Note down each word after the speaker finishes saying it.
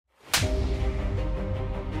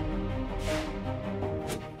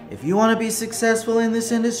If you want to be successful in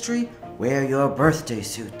this industry, wear your birthday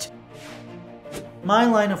suit. My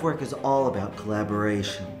line of work is all about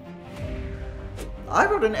collaboration. I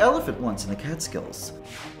rode an elephant once in the Catskills.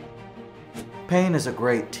 Pain is a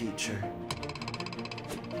great teacher.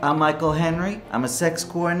 I'm Michael Henry, I'm a sex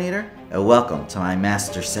coordinator, and welcome to my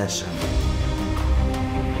master session.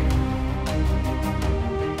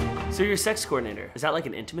 So you're a sex coordinator. Is that like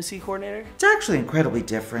an intimacy coordinator? It's actually incredibly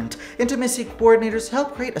different. Intimacy coordinators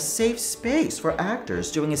help create a safe space for actors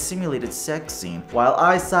doing a simulated sex scene, while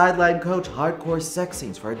I sideline coach hardcore sex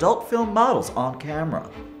scenes for adult film models on camera.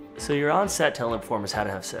 So you're on set telling performers how to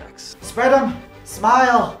have sex. Spread them,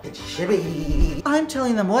 smile, it's shibby. I'm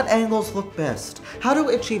telling them what angles look best, how to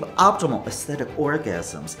achieve optimal aesthetic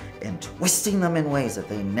orgasms, and twisting them in ways that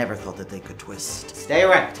they never thought that they could twist. Stay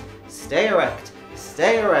erect, stay erect,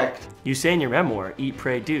 stay erect. You say in your memoir, eat,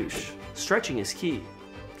 pray, douche. Stretching is key.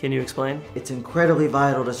 Can you explain? It's incredibly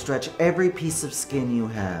vital to stretch every piece of skin you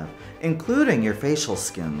have, including your facial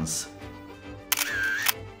skins.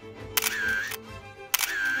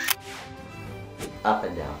 Up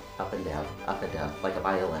and down, up and down, up and down, like a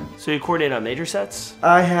violin. So you coordinate on major sets?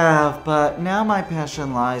 I have, but now my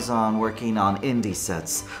passion lies on working on indie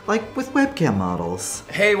sets, like with webcam models.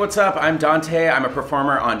 Hey, what's up? I'm Dante. I'm a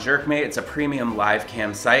performer on Jerkmate. It's a premium live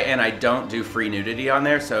cam site, and I don't do free nudity on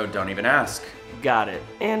there, so don't even ask. Got it.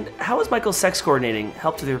 And how has Michael's sex coordinating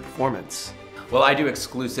helped with your performance? Well, I do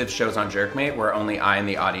exclusive shows on Jerkmate where only I and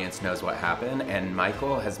the audience knows what happened, and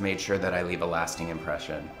Michael has made sure that I leave a lasting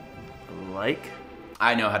impression. Like?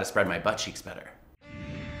 I know how to spread my butt cheeks better.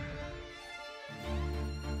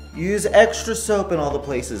 Use extra soap in all the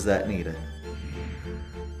places that need it.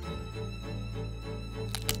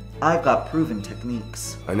 I've got proven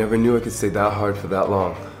techniques. I never knew I could stay that hard for that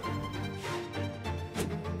long.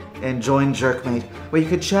 And join Jerkmate, where you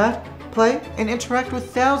could chat, play, and interact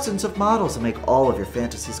with thousands of models and make all of your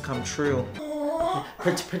fantasies come true.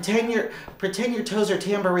 Pretend your toes are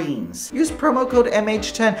tambourines. Use promo code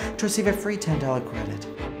MH10 to receive a free $10 credit.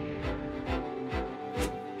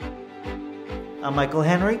 I'm Michael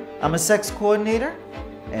Henry, I'm a sex coordinator,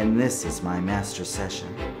 and this is my master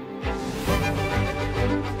session.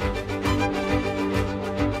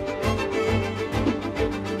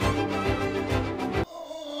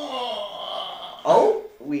 Oh,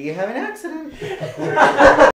 we have an accident.